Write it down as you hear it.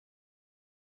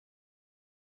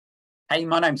Hey,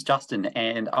 my name's Justin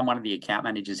and I'm one of the account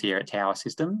managers here at Tower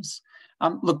Systems.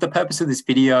 Look, the purpose of this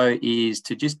video is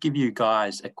to just give you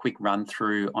guys a quick run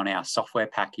through on our software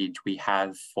package we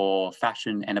have for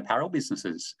fashion and apparel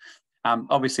businesses.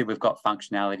 Obviously, we've got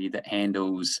functionality that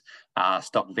handles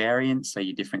stock variants, so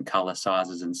your different color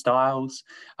sizes and styles.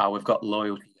 We've got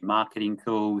loyalty and marketing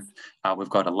tools. We've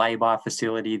got a lay-by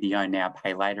facility, the own now,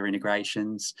 pay later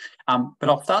integrations. But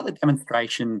I'll start the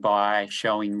demonstration by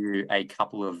showing you a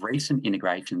couple of recent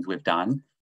integrations we've done.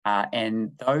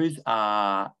 And those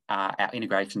are our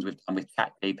integrations we've done with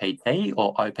ChatGPT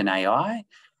or OpenAI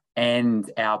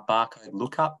and our barcode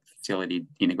lookup facility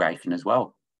integration as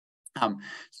well. So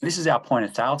this is our point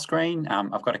of sale screen.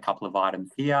 I've got a couple of items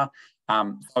here.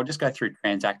 So I'll just go through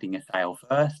transacting a sale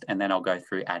first, and then I'll go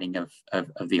through adding of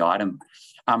the item.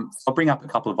 So I'll bring up a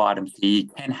couple of items here. You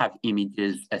can have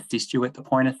images assist you at the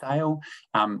point of sale.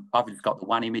 I've just got the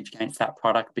one image against that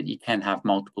product, but you can have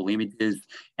multiple images,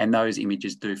 and those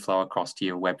images do flow across to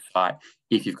your website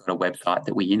if you've got a website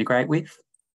that we integrate with.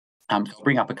 So I'll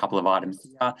bring up a couple of items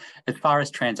here. As far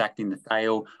as transacting the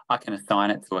sale, I can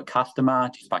assign it to a customer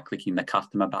just by clicking the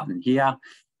customer button here.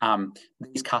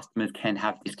 These customers can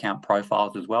have discount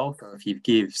profiles as well. So if you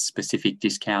give specific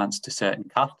discounts to certain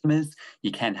customers,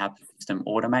 you can have the system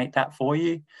automate that for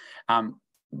you.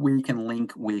 We can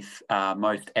link with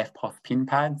most EFTPOS pin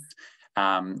pads.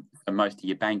 So most of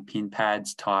your bank pin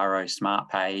pads, Tyro,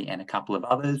 SmartPay, and a couple of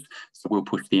others. So we'll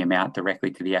push the amount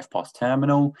directly to the EFTPOS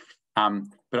terminal.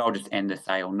 But I'll just end the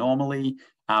sale normally.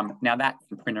 Now that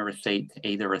can print a receipt to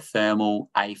either a thermal,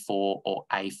 A4 or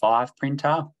A5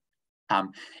 printer.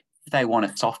 If they want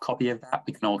a soft copy of that,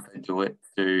 we can also do it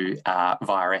via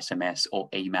SMS or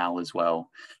email as well.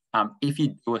 If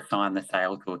you do assign the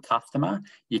sale to a customer,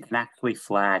 you can actually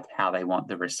flag how they want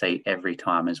the receipt every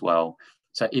time as well.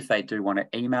 So if they do want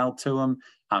to email to them,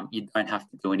 you don't have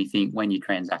to do anything. When you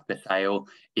transact the sale,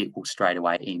 it will straight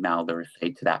away email the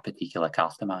receipt to that particular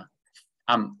customer.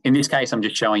 In this case, I'm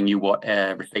just showing you what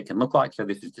a receipt can look like. So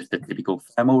this is just a typical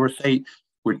thermal receipt.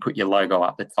 We'd put your logo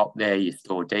up the top there, your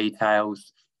store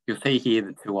details. You'll see here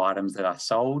the two items that are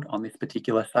sold on this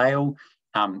particular sale.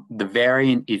 The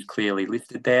variant is clearly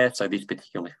listed there. So this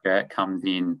particular shirt comes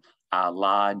in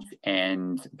large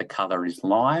and the color is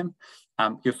lime.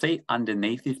 You'll see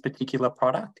underneath this particular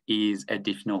product is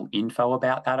additional info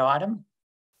about that item.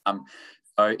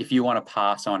 So if you want to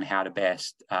pass on how to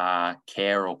best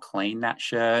care or clean that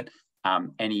shirt,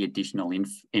 any additional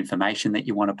information that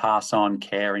you want to pass on,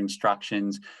 care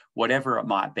instructions, whatever it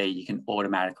might be, you can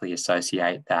automatically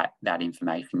associate that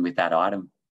information with that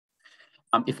item.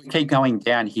 If we keep going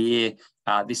down here,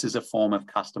 this is a form of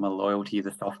customer loyalty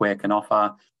the software can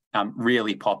offer,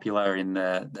 really popular in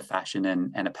the fashion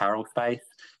and apparel space.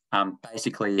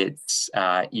 Basically, it's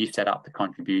you set up the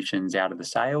contributions out of the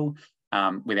sale.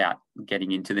 Without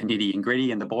getting into the nitty and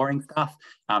gritty and the boring stuff,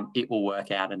 it will work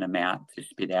out an amount to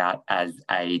spit out as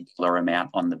a dollar amount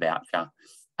on the voucher.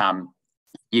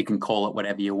 You can call it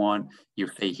whatever you want. You'll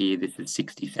see here, this is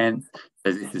 60 cents.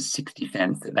 So this is 60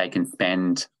 cents that they can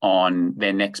spend on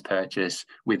their next purchase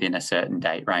within a certain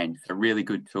date range. It's a really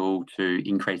good tool to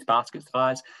increase basket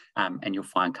size, and you'll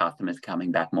find customers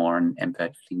coming back more and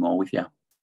purchasing more with you.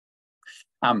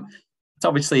 It's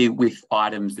obviously with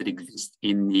items that exist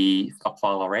in the stock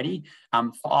file already.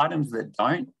 For items that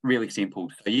don't, really simple.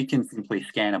 So you can simply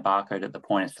scan a barcode at the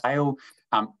point of sale.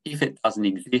 If it doesn't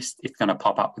exist, it's going to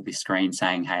pop up with this screen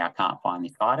saying, hey, I can't find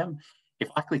this item. If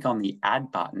I click on the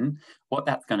add button, what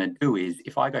that's going to do is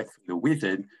if I go through the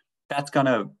wizard, that's going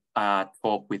to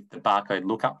talk with the barcode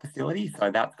lookup facility. So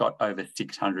that's got over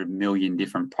 600 million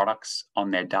different products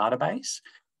on their database.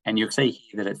 And you'll see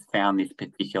here that it's found this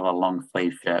particular long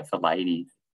sleeve shirt for ladies.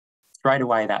 Straight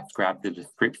away, that's grabbed the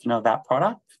description of that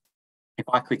product. If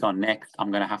I click on next,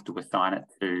 I'm going to have to assign it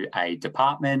to a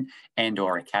department and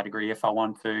or a category if I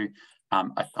want to.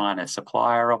 Assign a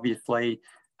supplier, obviously.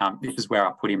 This is where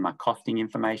I put in my costing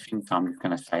information. So I'm just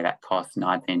going to say that costs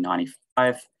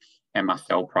 $19.95 and my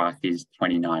sell price is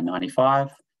 $29.95.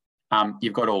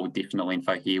 You've got all additional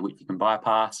info here, which you can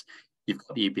bypass. You've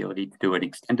got the ability to do an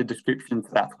extended description. So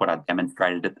that's what I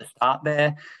demonstrated at the start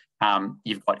there.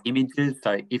 You've got images.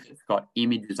 So if it's got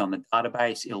images on the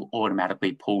database, it'll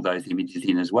automatically pull those images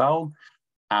in as well.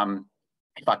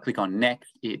 If I click on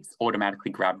next, it's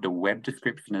automatically grabbed a web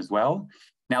description as well.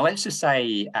 Now, let's just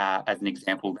say, as an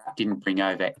example, that didn't bring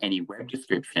over any web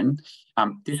description.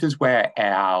 This is where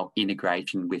our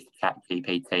integration with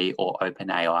ChatGPT or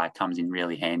OpenAI comes in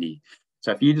really handy.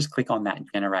 So if you just click on that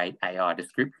Generate AI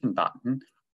Description button,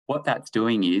 what that's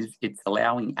doing is it's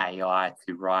allowing AI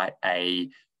to write a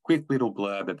quick little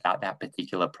blurb about that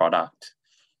particular product.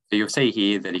 So you'll see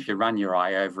here that if you run your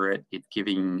eye over it, it's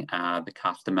giving the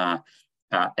customer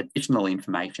additional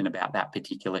information about that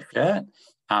particular shirt.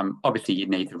 Obviously, you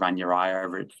need to run your eye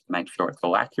over it to make sure it's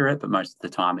all accurate, but most of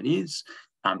the time it is.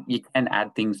 You can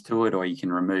add things to it, or you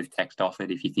can remove text off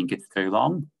it if you think it's too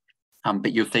long.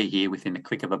 But you'll see here within a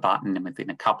click of a button and within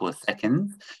a couple of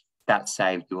seconds, that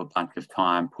saves you a bunch of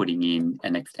time putting in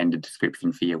an extended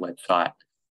description for your website.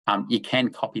 You can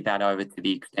copy that over to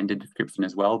the extended description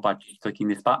as well by just clicking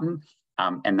this button,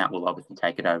 and that will obviously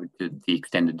take it over to the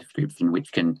extended description,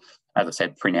 which can, as I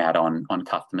said, print out on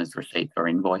customers' receipts or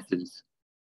invoices.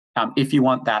 If you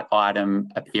want that item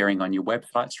appearing on your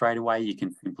website straight away, you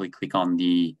can simply click on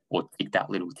or tick that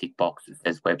little tick box that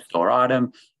says web store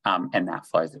item, and that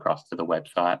flows across to the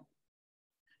website.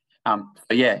 So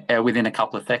yeah, within a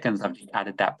couple of seconds, I've just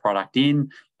added that product in.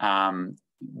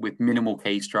 With minimal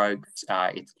keystrokes,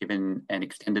 it's given an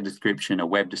extended description, a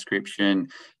web description,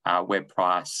 web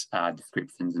price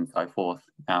descriptions, and so forth.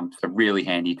 So really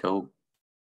handy tool.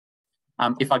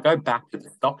 If I go back to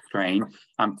the stock screen,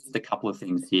 just a couple of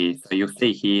things here. So you'll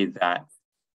see here that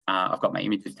I've got my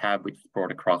images tab, which is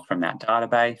brought across from that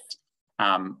database.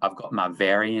 I've got my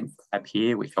variants tab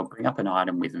here, which I'll bring up an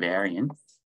item with variants.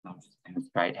 I'll just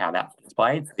demonstrate how that's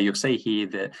displayed. So you'll see here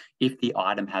that if the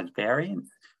item has variants,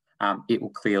 it will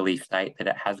clearly state that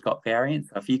it has got variants.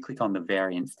 So if you click on the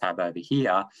variants tab over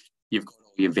here, you've got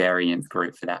all your variants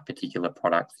group for that particular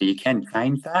product. So you can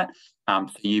change that. So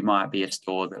you might be a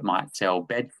store that might sell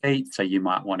bed sheets, so you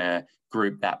might want to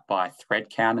group that by thread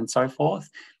count and so forth.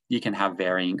 You can have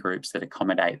variant groups that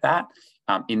accommodate that.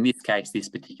 In this case, this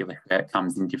particular shirt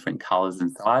comes in different colours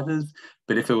and sizes,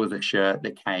 but if it was a shirt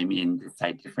that came in,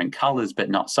 say, different colours but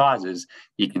not sizes,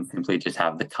 you can simply just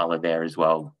have the colour there as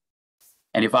well.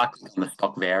 And if I click on the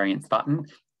stock variants button,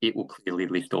 it will clearly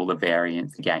list all the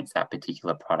variants against that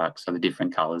particular product, so the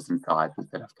different colours and sizes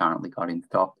that I've currently got in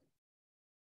stock.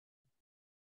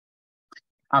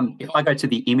 If I go to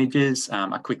the images,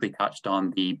 I quickly touched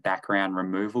on the background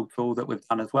removal tool that we've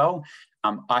done as well.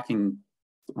 I can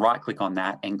right-click on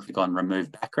that and click on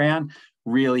Remove Background.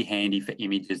 Really handy for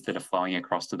images that are flowing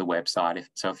across to the website.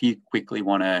 So if you quickly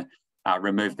want to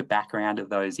remove the background of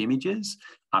those images,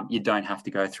 you don't have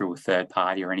to go through a third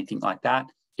party or anything like that.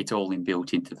 It's all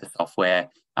inbuilt into the software.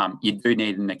 You do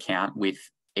need an account with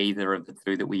either of the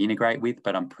two that we integrate with,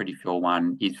 but I'm pretty sure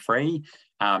one is free.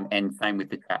 And same with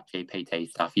the ChatGPT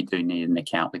stuff, you do need an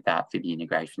account with that for the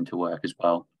integration to work as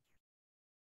well.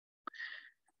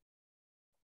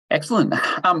 Excellent.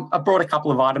 I brought a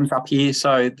couple of items up here.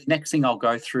 So the next thing I'll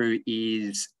go through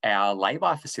is our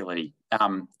lay-by facility.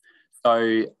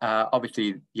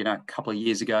 Obviously, you know, a couple of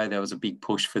years ago, there was a big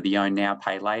push for the own now,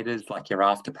 pay laters, like your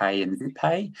Afterpay and Zip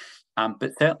Pay.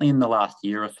 But certainly in the last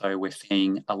year or so, we're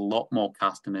seeing a lot more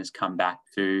customers come back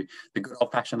to the good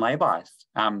old-fashioned lay-bys.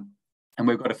 And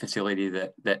we've got a facility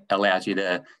that allows you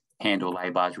to handle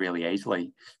lay-bys really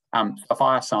easily. If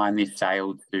I assign this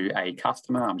sale to a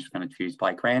customer, I'm just going to choose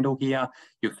Blake Randall here.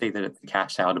 You'll see that it's a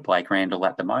cash sale to Blake Randall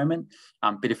at the moment.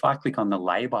 But if I click on the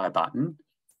lay-by button,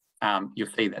 you'll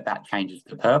see that that changes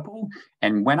to purple.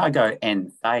 And when I go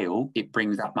end sale, it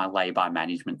brings up my lay-by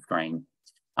management screen.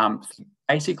 So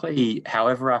basically,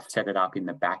 however I've set it up in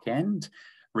the back end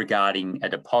regarding a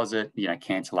deposit, you know,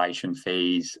 cancellation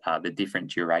fees, the different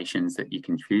durations that you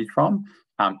can choose from,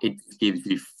 it gives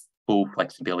you full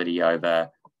flexibility over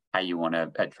how you want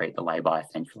to treat the lay-by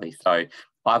essentially. So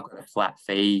I've got a flat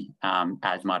fee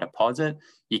as my deposit.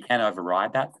 You can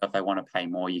override that. So if they want to pay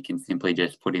more, you can simply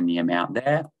just put in the amount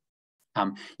there.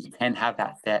 You can have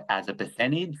that set as a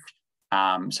percentage.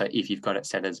 So if you've got it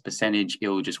set as a percentage, it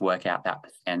will just work out that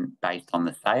percent based on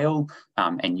the sale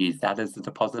and use that as the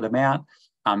deposit amount.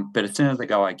 But as soon as I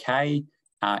go okay,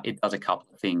 it does a couple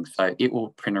of things. So it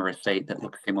will print a receipt that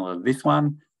looks similar to this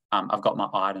one. I've got my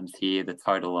items here, the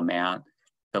total amount,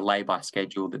 the lay-by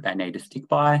schedule that they need to stick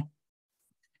by.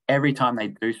 Every time they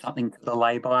do something to the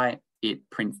lay-by, it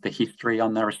prints the history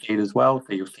on the receipt as well.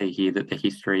 So you'll see here that the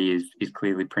history is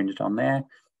clearly printed on there.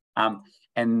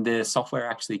 And the software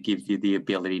actually gives you the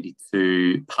ability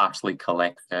to partially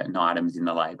collect certain items in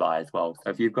the lay-by as well. So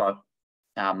if you've got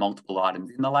multiple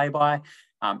items in the lay-by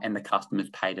and the customer's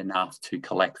paid enough to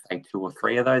collect, say, 2 or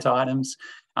 3 of those items,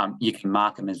 you can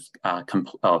mark them as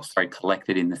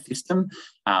collected in the system,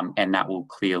 and that will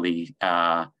clearly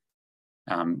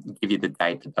give you the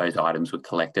date that those items were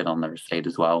collected on the receipt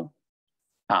as well.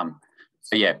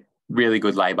 So yeah, really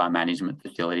good lay-by management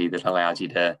facility that allows you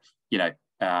to, you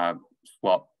know,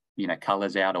 swap, you know,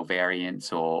 colours out or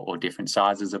variants or different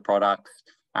sizes of products,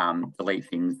 delete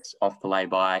things off the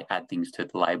lay-by, add things to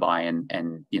the lay-by,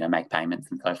 and you know, make payments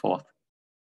and so forth.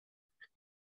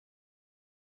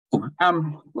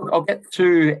 Look, I'll get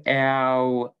to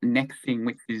our next thing,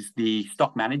 which is the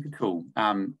stock manager tool.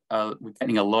 We're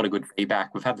getting a lot of good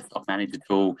feedback. We've had the stock manager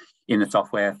tool in the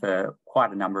software for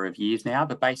quite a number of years now,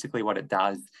 but basically what it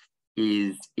does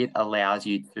is it allows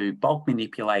you to bulk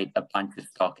manipulate a bunch of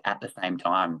stock at the same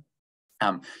time.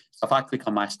 So if I click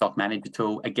on my stock manager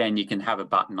tool, again, you can have a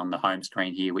button on the home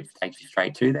screen here, which takes you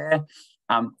straight to there.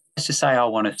 Let's just say I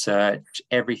want to search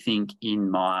everything in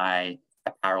my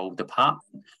apparel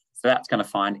department. So that's going to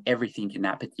find everything in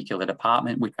that particular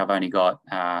department, which I've only got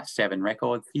 7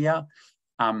 records here.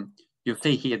 You'll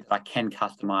see here that I can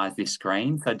customize this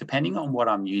screen. So depending on what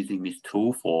I'm using this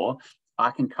tool for,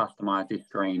 I can customize this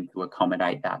screen to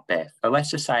accommodate that best. So let's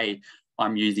just say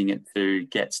I'm using it to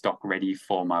get stock ready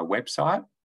for my website.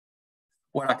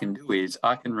 What I can do is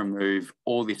I can remove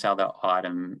all this other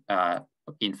item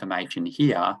information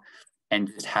here and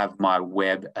just have my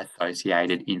web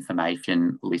associated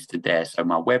information listed there. So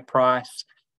my web price,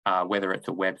 whether it's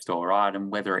a web store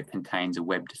item, whether it contains a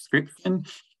web description,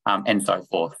 and so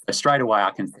forth. So straight away,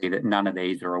 I can see that none of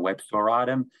these are a web store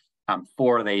item.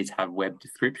 4 of these have web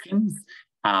descriptions.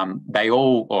 4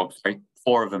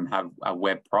 of them have a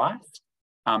web price.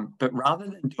 But rather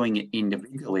than doing it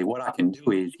individually, what I can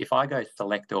do is if I go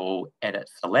select all, edit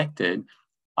selected,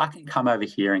 I can come over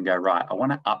here and go, right, I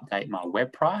want to update my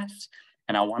web price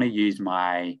and I want to use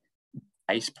my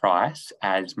base price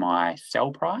as my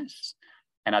sell price.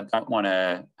 And I don't want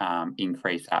to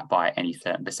increase that by any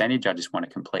certain percentage. I just want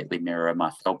to completely mirror my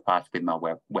sell price with my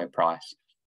web price.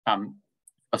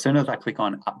 As soon as I click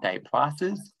on update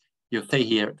prices, you'll see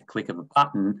here at the click of a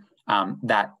button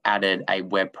that added a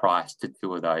web price to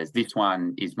 2 of those. This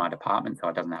one is my department, so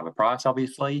it doesn't have a price,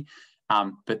 obviously.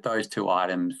 But those 2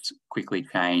 items quickly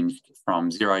changed from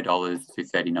 $0 to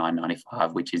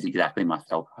 $39.95, which is exactly my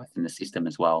sell price in the system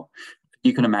as well.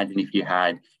 You can imagine if you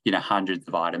had, hundreds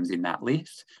of items in that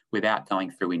list, without going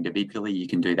through individually, you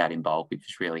can do that in bulk, which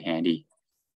is really handy.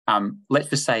 Let's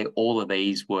just say all of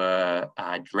these were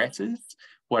dresses.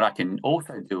 What I can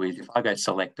also do is if I go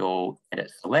select all,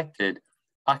 edit selected,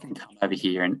 I can come over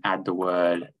here and add the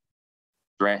word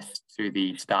dress to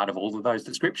the start of all of those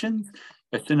descriptions.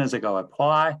 As soon as I go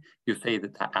apply, you'll see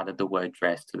that that added the word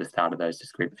dress to the start of those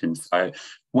descriptions. So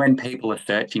when people are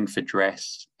searching for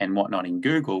dress and whatnot in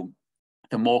Google,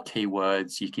 the more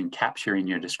keywords you can capture in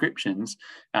your descriptions,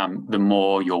 the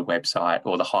more your website,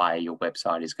 or the higher your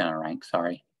website is going to rank,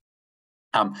 sorry.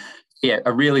 Yeah,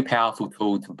 a really powerful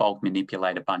tool to bulk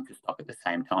manipulate a bunch of stock at the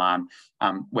same time,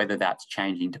 whether that's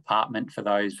changing department for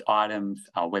those items,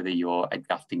 or whether you're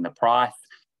adjusting the price.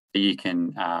 So you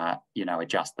can,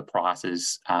 adjust the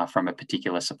prices from a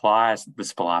particular supplier. The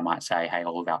supplier might say, hey,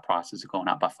 all of our prices have gone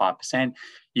up by 5%.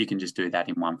 You can just do that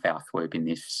in one foul swoop in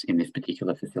this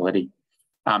particular facility.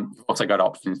 You've also got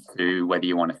options to whether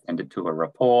you want to send it to a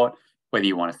report, whether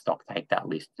you want to stock take that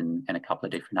list, and a couple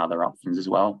of different other options as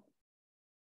well.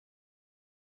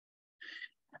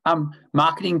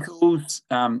 Marketing tools,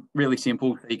 really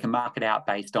simple. So you can market out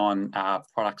based on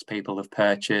products people have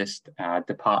purchased,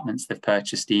 departments they've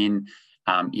purchased in.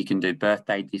 You can do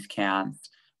birthday discounts,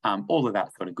 all of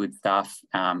that sort of good stuff.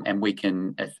 And we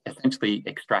can essentially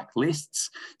extract lists.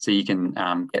 So you can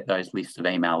get those lists of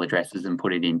email addresses and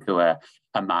put it into a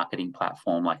marketing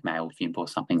platform like MailChimp or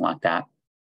something like that.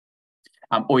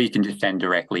 Or you can just send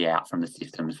directly out from the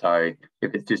system. So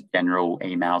if it's just general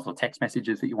emails or text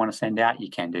messages that you want to send out, you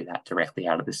can do that directly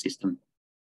out of the system.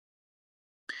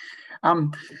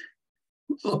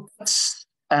 Look,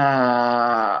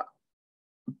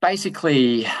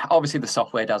 basically, obviously the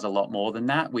software does a lot more than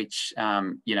that, which,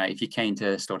 if you're keen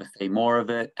to sort of see more of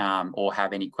it or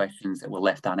have any questions that were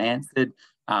left unanswered,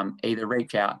 either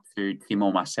reach out to Tim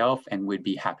or myself and we'd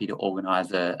be happy to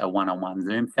organise a one-on-one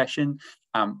Zoom session.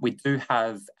 We do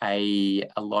have a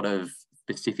lot of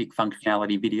specific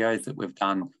functionality videos that we've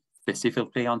done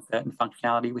specifically on certain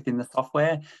functionality within the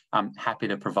software. I'm happy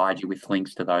to provide you with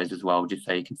links to those as well, just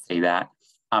so you can see that.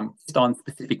 Just on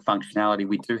specific functionality,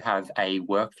 we do have a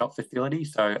workshop facility.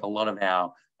 So a lot of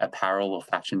our apparel or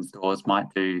fashion stores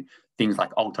might do things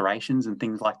like alterations and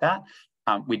things like that.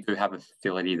 We do have a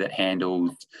facility that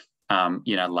handles,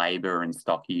 labour and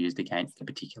stock used against a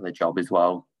particular job as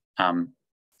well.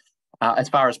 As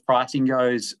far as pricing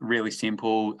goes, really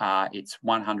simple. It's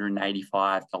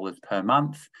 $185 per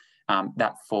month.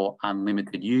 That's for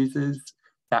unlimited users.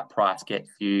 That price gets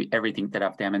you everything that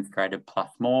I've demonstrated plus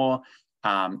more.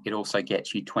 It also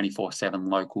gets you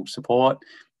 24/7 local support.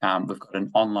 We've got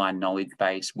an online knowledge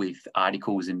base with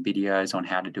articles and videos on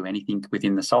how to do anything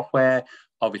within the software.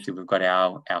 Obviously, we've got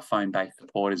our phone-based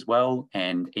support as well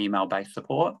and email-based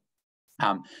support.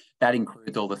 That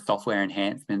includes all the software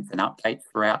enhancements and updates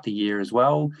throughout the year as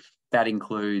well. That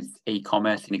includes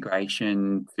e-commerce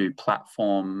integration to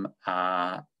platforms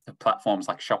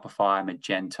like Shopify,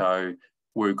 Magento,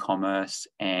 WooCommerce,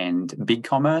 and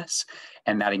BigCommerce,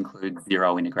 and that includes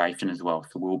Xero integration as well.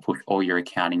 So we'll push all your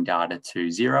accounting data to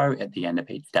Xero at the end of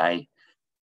each day.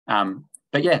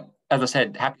 But yeah, as I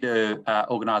said, happy to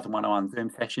organise a one-on-one Zoom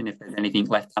session if there's anything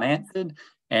left unanswered,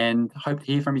 and hope to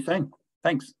hear from you soon.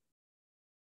 Thanks.